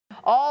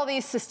all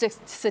these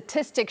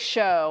statistics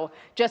show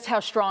just how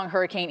strong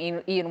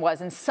Hurricane Ian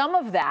was. And some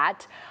of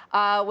that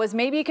was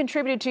maybe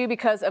contributed to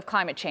because of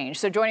climate change.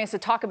 So joining us to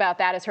talk about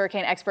that is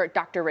hurricane expert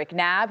Dr.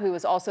 Knabb, who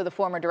is also the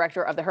former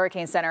director of the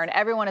Hurricane Center. And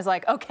everyone is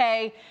like,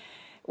 okay,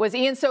 was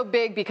Ian so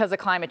big because of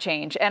climate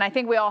change? And I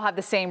think we all have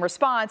the same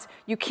response.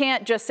 You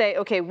can't just say,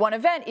 okay, one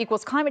event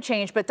equals climate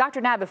change. But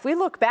Dr. Knabb, if we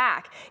look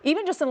back,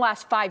 even just in the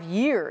last 5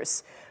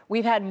 years,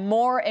 we've had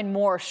more and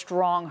more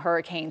strong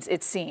hurricanes,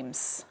 it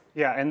seems.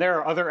 Yeah, and there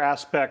are other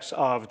aspects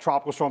of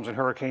tropical storms and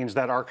hurricanes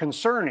that are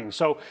concerning.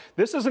 So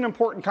this is an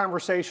important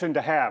conversation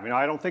to have. You know,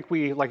 I don't think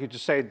we, like you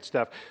just said,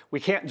 Steph, we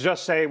can't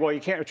just say, well,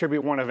 you can't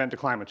attribute one event to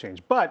climate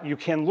change. But you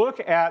can look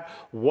at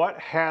what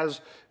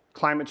has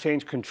climate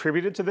change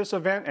contributed to this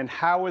event and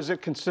how is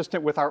it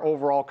consistent with our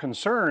overall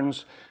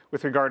concerns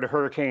with regard to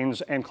hurricanes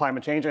and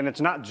climate change. And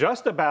it's not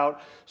just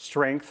about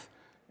strength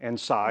and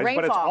size,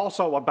 rainfall, but it's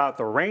also about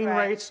the rain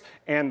rates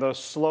and the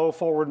slow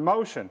forward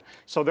motion.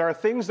 So there are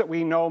things that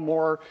we know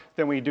more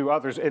than we do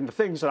others. And the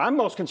things that I'm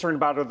most concerned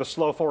about are the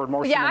slow forward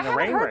motion and the rain rates.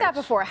 Yeah, I haven't heard that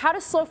before. How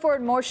does slow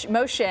forward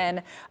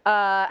motion,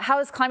 how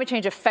does climate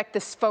change affect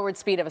the forward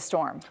speed of a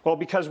storm? Well,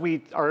 because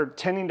we are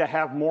tending to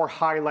have more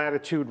high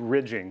latitude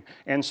ridging.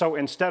 And so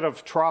instead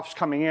of troughs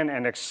coming in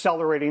and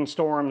accelerating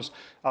storms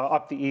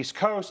up the East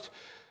Coast,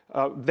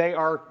 they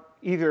are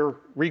either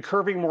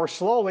recurving more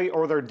slowly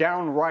or they're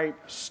downright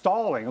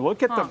stalling.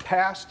 Look at the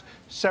past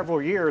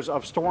several years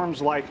of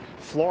storms like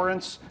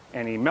Florence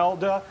and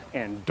Imelda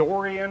and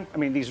Dorian. I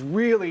mean, these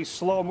really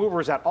slow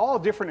movers at all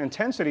different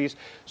intensities.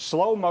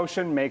 Slow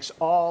motion makes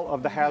all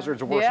of the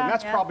hazards worse. And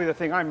that's probably the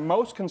thing I'm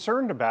most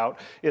concerned about,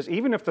 is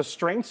even if the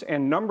strengths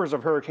and numbers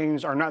of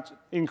hurricanes are not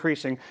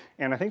increasing,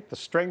 and I think the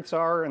strengths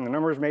are and the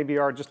numbers maybe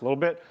are just a little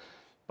bit,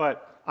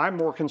 but I'm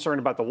more concerned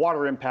about the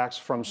water impacts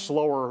from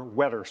slower,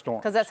 wetter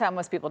storms. Because that's how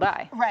most people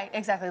die. Right,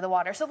 exactly, the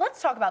water. So let's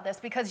talk about this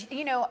because,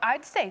 you know,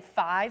 I'd say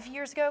 5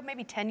 years ago,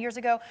 maybe 10 years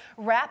ago,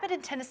 rapid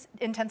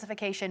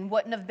intensification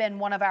wouldn't have been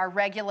one of our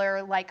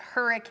regular, like,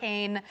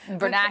 hurricane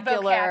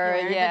vernacular,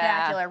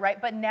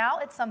 right? But now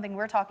it's something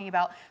we're talking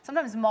about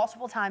sometimes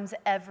multiple times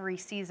every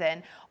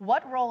season.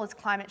 What role is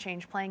climate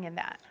change playing in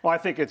that? Well, I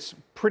think it's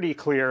pretty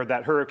clear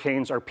that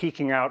hurricanes are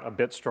peaking out a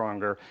bit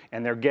stronger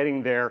and they're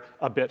getting there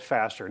a bit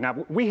faster.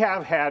 Now, we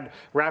have had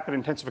rapid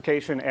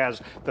intensification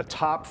as the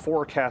top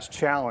forecast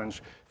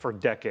challenge for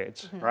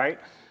decades, right?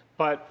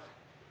 But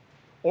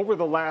over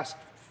the last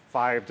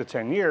 5 to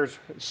 10 years,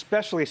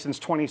 especially since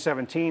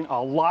 2017,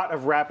 a lot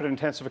of rapid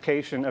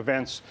intensification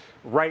events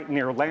right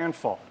near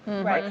landfall.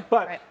 Right?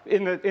 But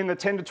in the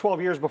 10 to 12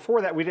 years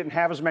before that, we didn't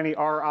have as many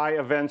RI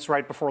events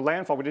right before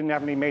landfall. We didn't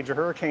have any major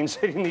hurricanes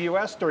hitting the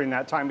U.S. during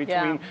that time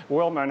between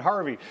Wilma and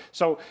Harvey.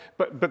 So,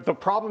 but the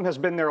problem has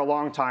been there a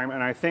long time,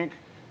 and I think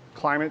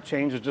climate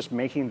change is just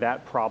making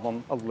that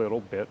problem a little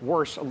bit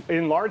worse,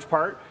 in large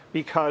part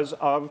because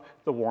of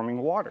the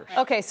warming waters.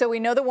 Okay, so we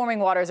know the warming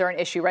waters are an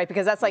issue, right?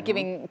 Because that's like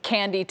giving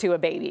candy to a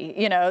baby.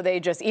 You know,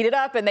 they just eat it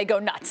up and they go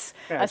nuts,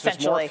 essentially. It's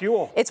just more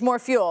fuel. It's more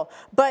fuel.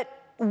 But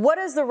what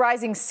does the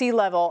rising sea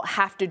level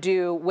have to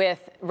do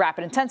with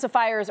rapid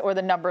intensifiers or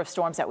the number of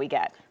storms that we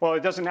get? Well,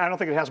 it doesn't. I don't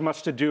think it has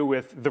much to do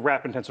with the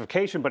rapid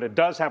intensification, but it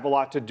does have a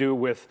lot to do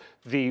with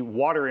the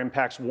water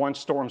impacts once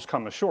storms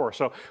come ashore.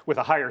 So with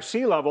a higher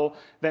sea level,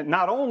 then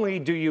not only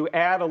do you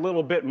add a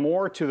little bit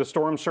more to the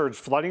storm surge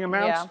flooding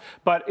amounts,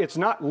 but it's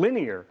not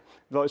linear.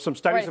 Some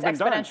studies have been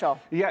done.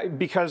 Yeah,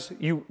 because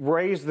you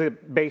raise the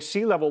base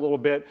sea level a little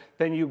bit,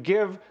 then you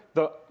give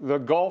the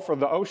Gulf or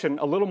the ocean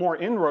a little more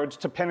inroads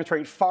to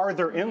penetrate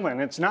farther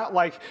inland. It's not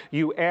like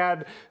you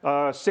add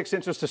 6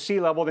 inches to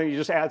sea level, then you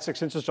just add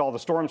 6 inches to all the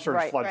storm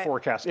surge flood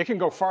forecasts. It can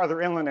go farther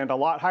inland and a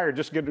lot higher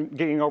just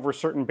getting over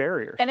certain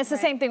barriers. And it's the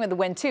same thing with the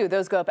wind too.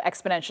 Those go up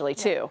exponentially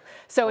too.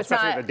 So it's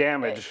especially not the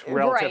damage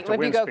relative to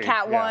wind speed. If you go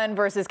Cat 1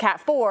 versus Cat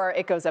 4,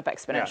 it goes up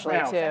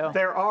exponentially too.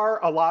 There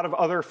are a lot of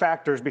other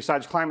factors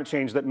besides climate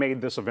change that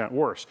made this event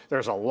worse.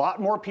 There's a lot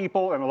more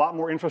people and a lot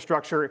more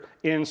infrastructure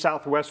in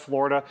Southwest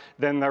Florida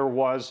than there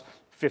was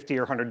 50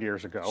 or 100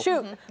 years ago.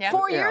 Shoot,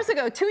 4 years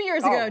ago, 2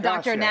 years ago,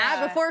 Dr.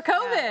 Knabb, before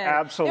COVID.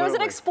 Absolutely. There was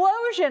an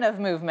explosion of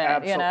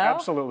movement, you know?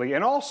 Absolutely.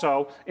 And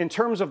also, in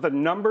terms of the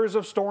numbers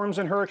of storms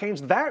and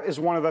hurricanes, that is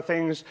one of the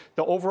things,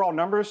 the overall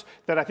numbers,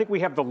 that I think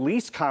we have the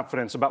least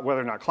confidence about whether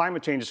or not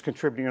climate change is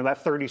contributing. You know,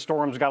 that 30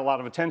 storms got a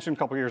lot of attention a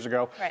couple years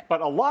ago.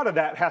 But a lot of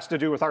that has to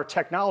do with our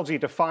technology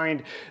to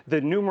find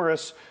the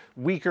numerous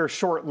weaker,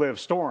 short-lived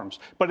storms.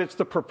 But it's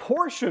the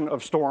proportion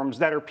of storms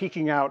that are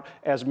peaking out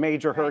as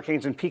major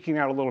hurricanes and peaking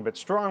out a little bit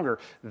stronger.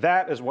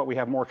 That is what we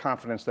have more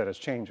confidence that is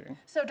changing.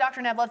 So, Dr.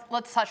 Knabb,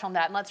 let's touch on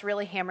that and let's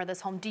really hammer this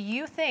home. Do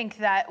you think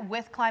that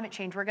with climate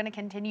change, we're going to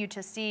continue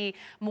to see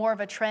more of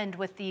a trend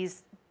with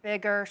these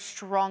bigger,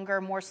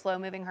 stronger, more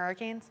slow-moving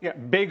hurricanes? Yeah,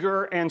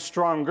 bigger and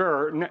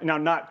stronger. Now,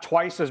 not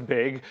twice as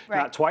big,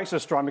 not twice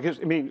as strong, because,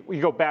 I mean, we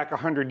go back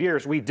 100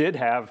 years, we did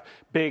have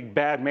big,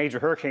 bad, major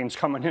hurricanes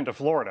coming into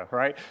Florida,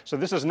 right? So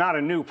this is not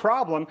a new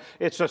problem.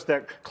 It's just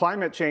that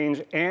climate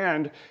change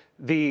and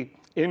the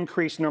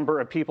increased number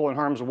of people in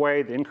harm's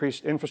way, the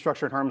increased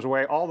infrastructure in harm's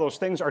way, all those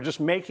things are just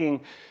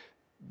making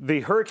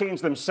the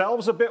hurricanes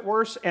themselves a bit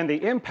worse and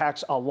the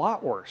impacts a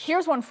lot worse.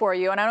 Here's one for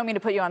you, and I don't mean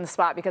to put you on the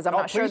spot because I'm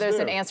not sure there's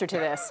an answer to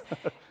this.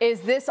 Is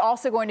this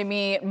also going to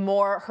mean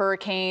more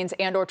hurricanes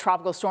and or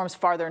tropical storms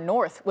farther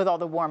north with all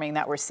the warming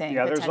that we're seeing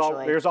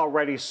potentially? There's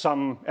already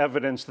some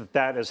evidence that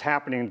that is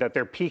happening, that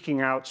they're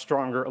peaking out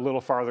stronger a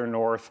little farther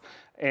north.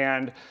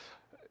 And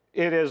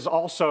it is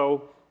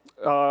also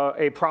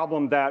a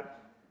problem that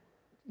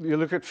you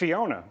look at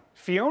Fiona.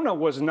 Fiona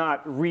was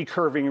not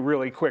recurving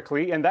really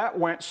quickly, and that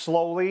went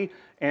slowly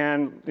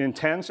and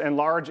intense and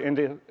large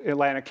into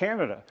Atlantic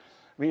Canada.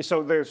 I mean,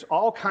 so there's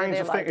all kinds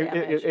of things.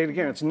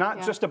 Again, it's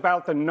not just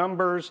about the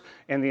numbers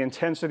and the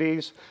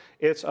intensities.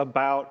 It's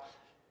about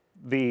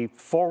the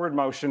forward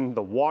motion,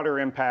 the water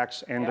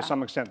impacts, and to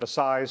some extent the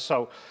size.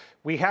 So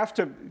we have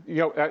to,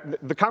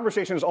 the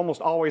conversation is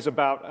almost always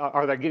about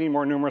are they getting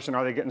more numerous and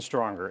are they getting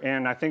stronger?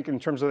 And I think in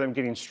terms of them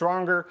getting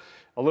stronger,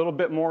 a little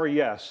bit more,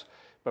 yes.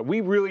 But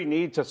we really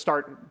need to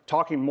start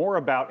talking more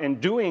about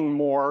and doing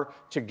more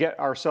to get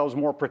ourselves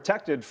more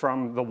protected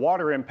from the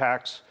water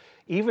impacts,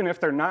 even if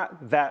they're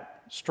not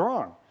that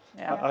strong.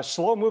 Yeah. A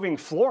slow-moving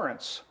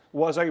Florence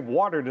was a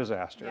water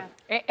disaster.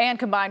 Yeah. And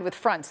combined with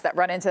fronts that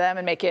run into them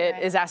and make it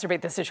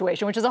exacerbate the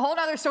situation, which is a whole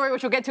other story,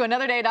 which we'll get to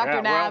another day,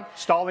 Dr. Knabb. Well,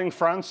 stalling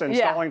fronts and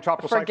stalling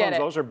tropical cyclones,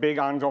 those are big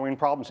ongoing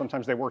problems.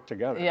 Sometimes they work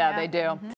together. Yeah, they do.